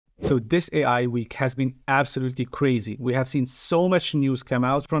So this AI week has been absolutely crazy. We have seen so much news come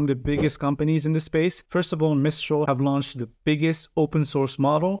out from the biggest companies in the space. First of all, Mistral have launched the biggest open source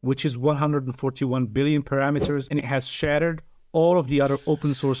model, which is 141 billion parameters, and it has shattered all of the other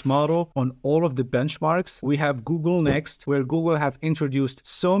open source model on all of the benchmarks. We have Google next, where Google have introduced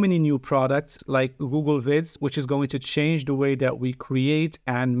so many new products like Google Vids, which is going to change the way that we create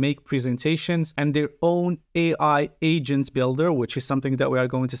and make presentations, and their own AI agent builder, which is something that we are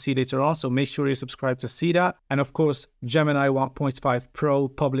going to see later on. So make sure you subscribe to see that. And of course, Gemini 1.5 Pro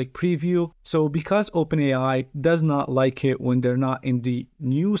public preview. So because OpenAI does not like it when they're not in the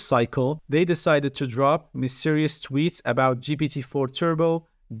news cycle, they decided to drop mysterious tweets about GPT-4 Turbo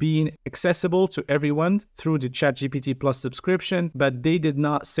being accessible to everyone through the ChatGPT Plus subscription, but they did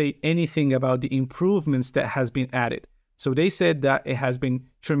not say anything about the improvements that has been added. So they said that it has been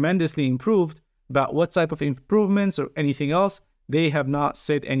tremendously improved, but what type of improvements or anything else, they have not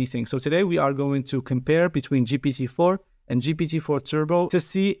said anything. So today we are going to compare between GPT-4 and GPT-4 Turbo to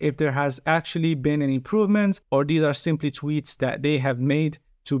see if there has actually been an improvement, or these are simply tweets that they have made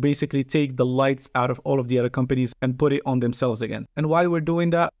to basically take the lights out of all of the other companies and put it on themselves again. And while we're doing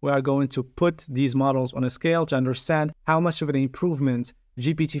that, we are going to put these models on a scale to understand how much of an improvement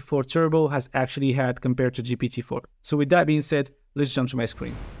GPT-4 Turbo has actually had compared to GPT-4. So with that being said, let's jump to my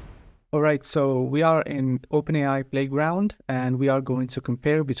screen. All right, so we are in OpenAI Playground, and we are going to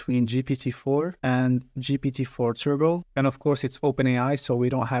compare between GPT-4 and GPT-4 Turbo. And of course, it's OpenAI, so we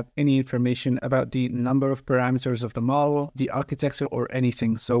don't have any information about the number of parameters of the model, the architecture, or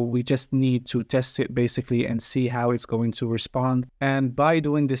anything. So we just need to test it basically and see how it's going to respond. And by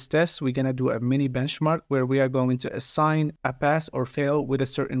doing this test, we're going to do a mini benchmark where we are going to assign a pass or fail with a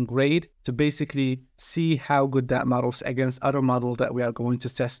certain grade to basically see how good that model is against other models that we are going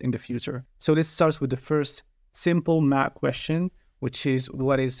to test in the future. So let's start with the first simple math question, which is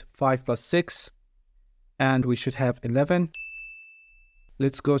what is 5 plus 6? And we should have 11.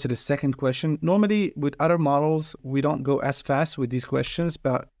 Let's go to the second question. Normally with other models, we don't go as fast with these questions,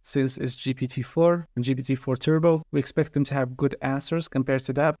 but since it's GPT-4 and GPT-4 Turbo, we expect them to have good answers compared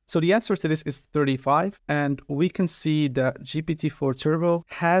to that. So the answer to this is 35. And we can see that GPT-4 Turbo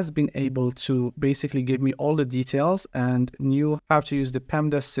has been able to basically give me all the details and knew how to use the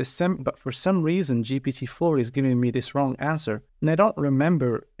PEMDAS system. But for some reason, GPT-4 is giving me this wrong answer. And I don't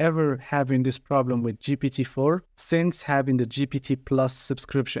remember ever having this problem with GPT-4 since having the GPT Plus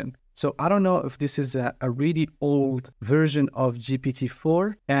subscription. So I don't know if this is a really old version of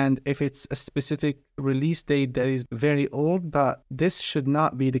GPT-4 and if it's a specific release date that is very old, but this should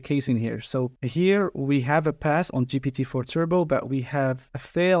not be the case in here. So here we have a pass on GPT-4 Turbo, but we have a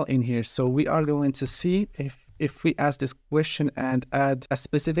fail in here. So we are going to see if we ask this question and add a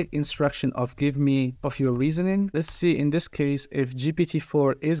specific instruction of give me of your reasoning. Let's see in this case if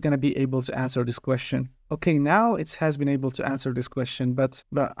GPT-4 is going to be able to answer this question. Okay, now it has been able to answer this question, but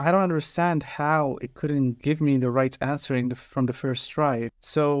I don't understand how it couldn't give me the right answer from the first try.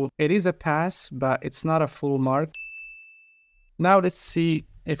 So it is a pass, but it's not a full mark. Now let's see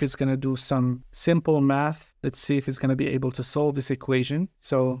if it's going to do some simple math. Let's see if it's going to be able to solve this equation.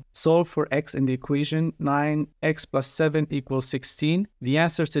 So solve for x in the equation. 9x plus 7 equals 16. The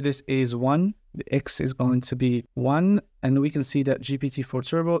answer to this is 1. The x is going to be 1. And we can see that GPT-4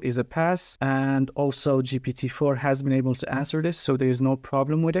 Turbo is a pass. And also GPT-4 has been able to answer this, so there is no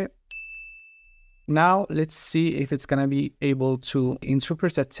problem with it. Now let's see if it's going to be able to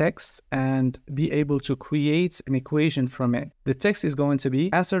interpret a text and be able to create an equation from it. The text is going to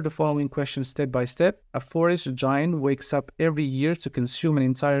be, answer the following question step by step. A forest giant wakes up every year to consume an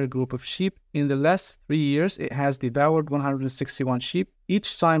entire group of sheep. In the last 3 years, it has devoured 161 sheep.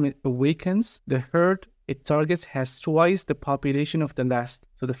 Each time it awakens, the herd it targets has twice the population of the last.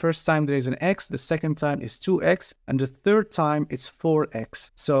 So the first time there is an x, the second time is 2x, and the third time it's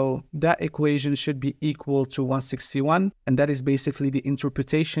 4x. So that equation should be equal to 161, and that is basically the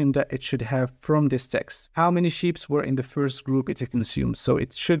interpretation that it should have from this text. How many sheep were in the first group it consumed? So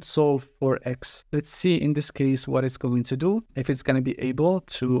it should solve 4x. Let's see in this case what it's going to do. If it's going to be able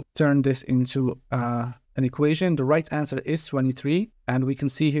to turn this into an equation. The right answer is 23, and we can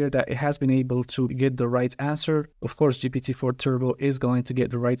see here that it has been able to get the right answer. Of course, GPT-4 Turbo is going to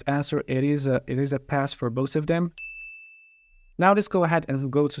get the right answer. It is a pass for both of them. Now let's go ahead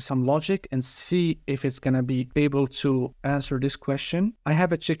and go to some logic and see if it's going to be able to answer this question. I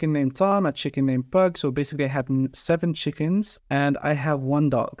have a chicken named Tom, a chicken named Pug. So basically I have 7 chickens and I have 1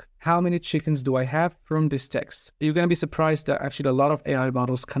 dog. How many chickens do I have from this text? You're going to be surprised that actually a lot of AI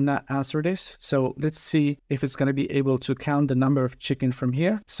models cannot answer this. So let's see if it's going to be able to count the number of chicken from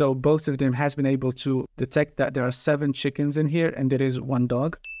here. So both of them has been able to detect that there are 7 chickens in here and there is 1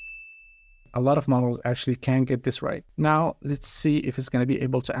 dog. a lot of models actually can get this right. Now, let's see if it's going to be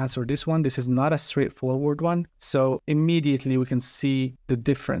able to answer this one. This is not a straightforward one. So immediately we can see the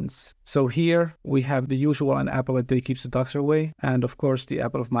difference. So here we have the usual, an apple a day keeps the doctor away. And of course, the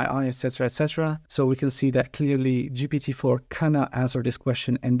apple of my eye, etc., etc. So we can see that clearly GPT-4 cannot answer this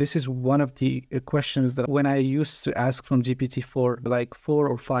question. And this is one of the questions that when I used to ask from GPT-4 like 4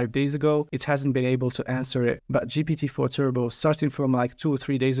 or 5 days ago, it hasn't been able to answer it. But GPT-4 Turbo, starting from like 2 or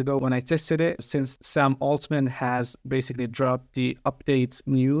 3 days ago when I tested it, since Sam Altman has basically dropped the updates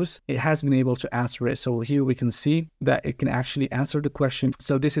news, it has been able to answer it. So here we can see that it can actually answer the question.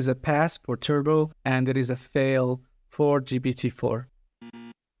 So this is a pass for Turbo and it is a fail for GPT-4.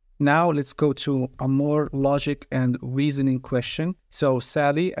 Now let's go to a more logic and reasoning question. So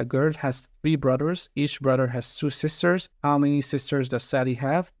Sally, a girl, has 3 brothers. Each brother has 2 sisters. How many sisters does Sally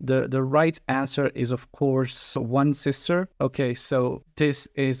have? The right answer is, of course, 1 sister. Okay, so this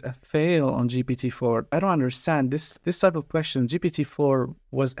is a fail on GPT-4. I don't understand this type of question. GPT-4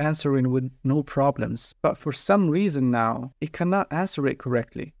 was answering with no problems, but for some reason now it cannot answer it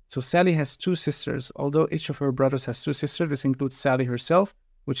correctly. So Sally has 2 sisters. Although each of her brothers has 2 sisters, this includes Sally herself,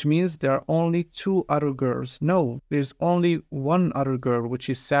 which means there are only 2 other girls. No, there's only 1 other girl, which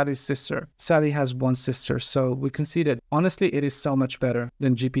is Sally's sister. Sally has 1 sister. So we can see that honestly, it is so much better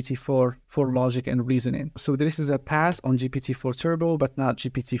than GPT-4 for logic and reasoning. So this is a pass on GPT-4 Turbo, but not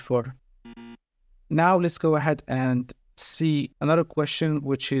GPT-4. Now let's go ahead and see another question,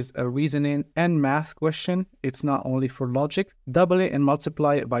 which is a reasoning and math question. It's not only for logic. Double it and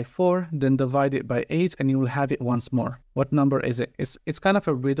multiply it by 4, then divide it by 8, and you will have it once more. What number is it? It's kind of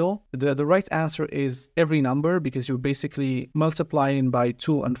a riddle. The right answer is every number, because you're basically multiplying by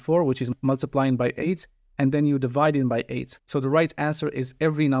 2 and 4, which is multiplying by 8, and then you divide it by 8. So the right answer is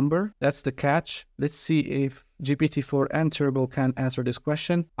every number. That's the catch. Let's see if GPT-4 and Turbo can answer this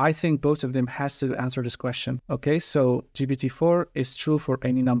question. I think both of them has to answer this question. Okay, so GPT-4 is true for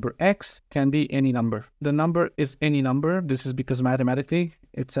any number x, can be any number. The number is any number. This is because mathematically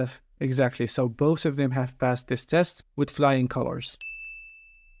it's exactly. So both of them have passed this test with flying colors.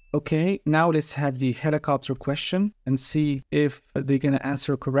 Okay, now let's have the helicopter question and see if they're going to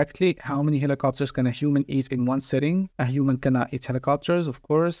answer correctly. How many helicopters can a human eat in one sitting? A human cannot eat helicopters, of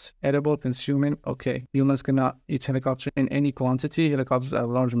course. Edible, consuming. Okay, humans cannot eat helicopters in any quantity. Helicopters are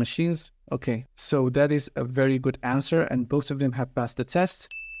large machines. Okay, so that is a very good answer, and both of them have passed the test.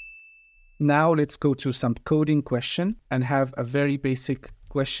 Now let's go to some coding question and have a very basic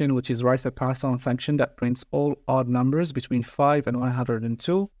question, which is write a Python function that prints all odd numbers between 5 and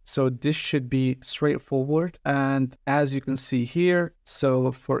 102. So this should be straightforward. And as you can see here,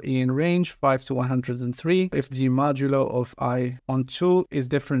 so for in range 5 to 103, if the modulo of I on 2 is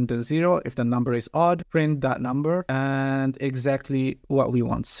different than 0, if the number is odd, print that number, and exactly what we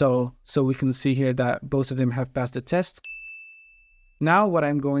want. So we can see here that both of them have passed the test. Now what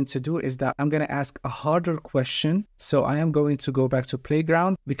I'm going to do is that I'm going to ask a harder question. So I am going to go back to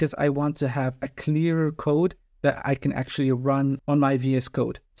Playground because I want to have a clearer code that I can actually run on my VS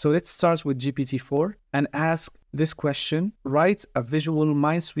Code. So let's start with GPT-4 and ask this question. Write a visual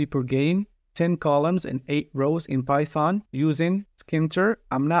minesweeper game, 10 columns and 8 rows in Python using Skinter.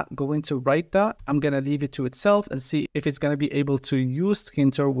 I'm not going to write that. I'm going to leave it to itself and see if it's going to be able to use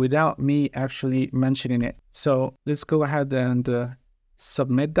Skinter without me actually mentioning it. So let's go ahead and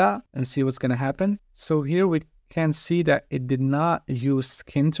submit that and see what's going to happen. So here we can see that it did not use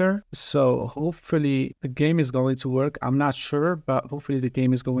Skinter. So hopefully the game is going to work. I'm not sure, but hopefully the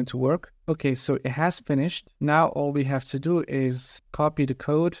game is going to work. Okay, so it has finished. Now all we have to do is copy the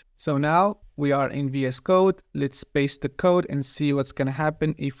code. So now we are in VS Code. Let's paste the code and see what's going to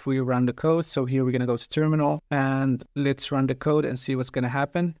happen if we run the code. So here we're going to go to terminal and let's run the code and see what's going to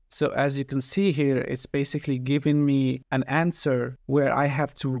happen. So as you can see here, it's basically giving me an answer where I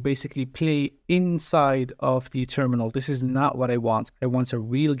have to basically play inside of the terminal. This is not what I want. I want a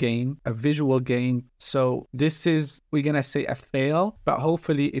real game, a visual game. So this is, we're going to say a fail, but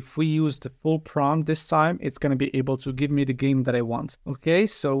hopefully if we use the full prompt this time, it's going to be able to give me the game that I want. Okay,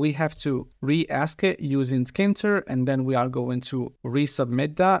 so we have to re-ask it using Skinter, and then we are going to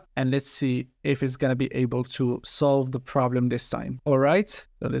resubmit that, and let's see if it's going to be able to solve the problem this time. All right,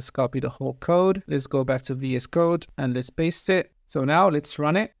 so let's copy the whole code. Let's go back to VS Code and let's paste it. So now let's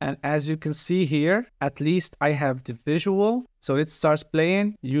run it. And as you can see here, at least I have the visual. So let's start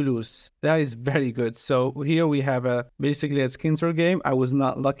playing, you lose. That is very good. So here we have basically a Skinter game. I was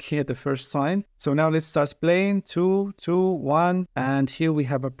not lucky at the first time. So now let's start playing, 2, 2, 1. And here we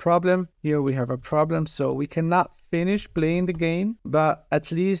have a problem. Here we have a problem. So we cannot finish playing the game, but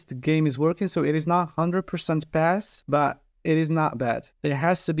at least the game is working. So it is not 100% pass, but it is not bad. There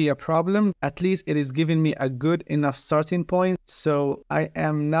has to be a problem. At least it is giving me a good enough starting point. So I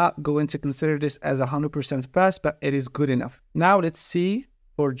am not going to consider this as 100% pass, but it is good enough. Now let's see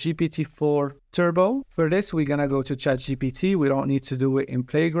for GPT-4 Turbo. For this, we're gonna go to ChatGPT. We don't need to do it in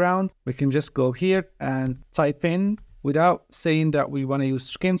Playground. We can just go here and type in without saying that we want to use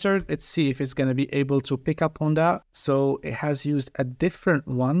Skinter. Let's see if it's going to be able to pick up on that. So it has used a different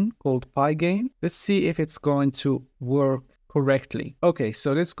one called Pygame. Let's see if it's going to work correctly. Okay,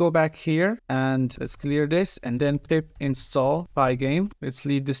 so let's go back here and let's clear this and then pip install Pygame. Let's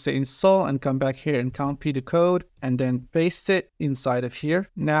leave this to install and come back here and copy the code and then paste it inside of here.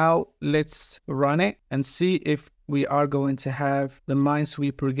 Now let's run it and see if we are going to have the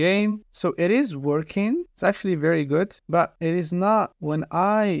minesweeper game. So it is working. It's actually very good, but it is not. When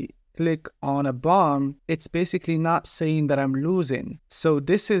I click on a bomb, it's basically not saying that I'm losing. So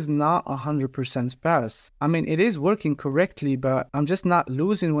this is not 100% pass. I mean, it is working correctly, but I'm just not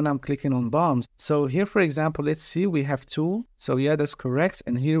losing when I'm clicking on bombs. So here, for example, let's see, we have 2. So yeah, that's correct.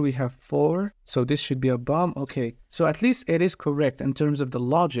 And here we have 4. So this should be a bomb. Okay, so at least it is correct in terms of the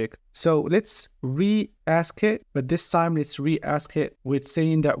logic. So let's re-ask it, but this time let's re-ask it with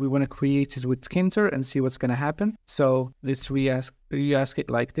saying that we want to create it with Skinter and see what's going to happen. So let's re-ask it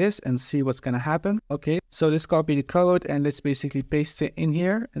like this and see what's going to happen. Okay, so let's copy the code and let's basically paste it in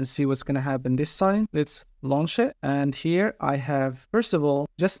here and see what's going to happen this time. Let's launch it. And here I have, first of all,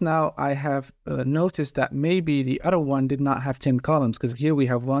 just now I have noticed that maybe the other one did not have 10 columns, because here we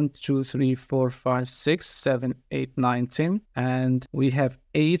have 1, 2, 3, 4, 5, 6, 7, 8, 9, 10, and we have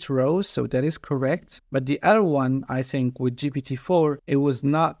 8 rows, so that is correct. But the other one, I think with GPT-4, it was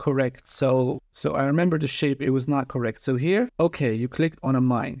not correct. So I remember the shape, it was not correct. So here, okay, you clicked on a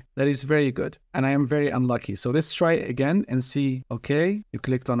mine. That is very good. And I am very unlucky. So let's try it again and see. Okay, you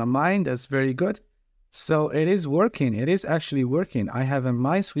clicked on a mine. That's very good. So it is working. It is actually working. I have a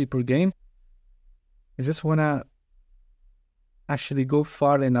minesweeper game. I just want to actually go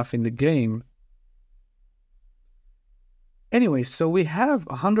far enough in the game. Anyway, so we have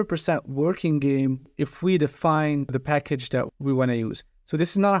 100% working game if we define the package that we want to use. So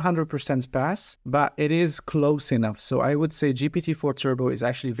this is not 100% pass, but it is close enough. So I would say GPT-4 Turbo is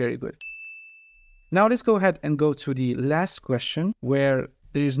actually very good. Now let's go ahead and go to the last question where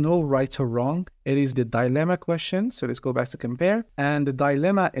there is no right or wrong. It is the dilemma question. So let's go back to compare. And the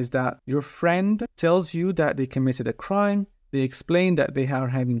dilemma is that your friend tells you that they committed a crime. They explain that they are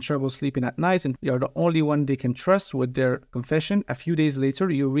having trouble sleeping at night and you're the only one they can trust with their confession. A few days later,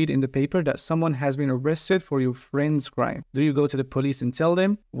 you read in the paper that someone has been arrested for your friend's crime. Do you go to the police and tell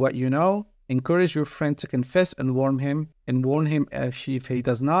them what you know? Encourage your friend to confess and warn him if he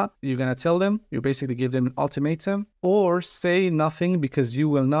does not. You're going to tell them, you basically give them an ultimatum, or say nothing because you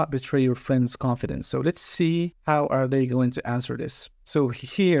will not betray your friend's confidence. So let's see how are they going to answer this. So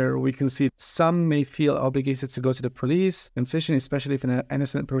here we can see some may feel obligated to go to the police, confession, especially if an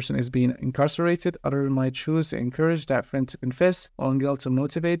innocent person is being incarcerated. Others might choose to encourage that friend to confess or guilt to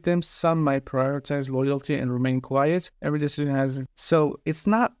motivate them. Some might prioritize loyalty and remain quiet. Every decision has... So it's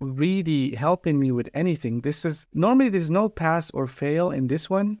not really helping me with anything. This is... Normally there's no pass or fail in this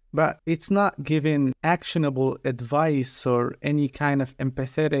one, but it's not giving actionable advice or any kind of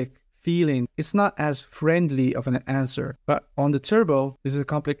empathetic feeling. It's not as friendly of an answer. But on the Turbo, this is a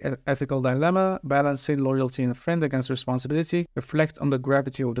complex ethical dilemma, balancing loyalty and a friend against responsibility, reflect on the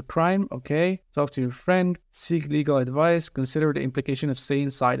gravity of the crime. Okay, talk to your friend, seek legal advice, consider the implication of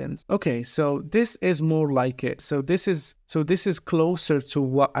staying silent. Okay, so this is more like it. So this is closer to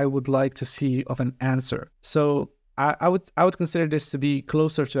what I would like to see of an answer. So I would consider this to be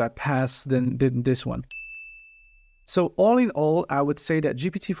closer to a pass than this one. So all in all, I would say that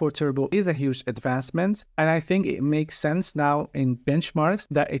GPT-4 Turbo is a huge advancement, and I think it makes sense now in benchmarks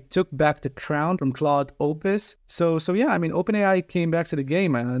that it took back the crown from Claude Opus. So yeah, I mean, OpenAI came back to the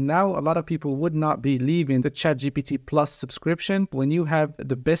game, and now a lot of people would not be leaving the ChatGPT Plus subscription. When you have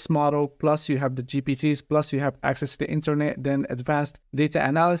the best model, plus you have the GPTs, plus you have access to the internet, then advanced data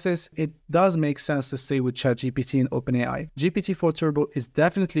analysis, it does make sense to stay with ChatGPT and OpenAI. GPT-4 Turbo is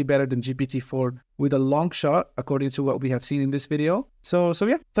definitely better than GPT-4 with a long shot, according to what we have seen in this video. So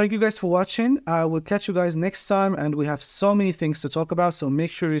yeah, thank you guys for watching. I will catch you guys next time, and we have so many things to talk about. So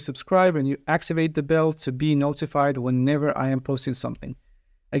make sure you subscribe and you activate the bell to be notified whenever I am posting something.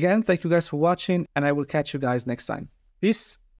 Again, thank you guys for watching, and I will catch you guys next time. Peace.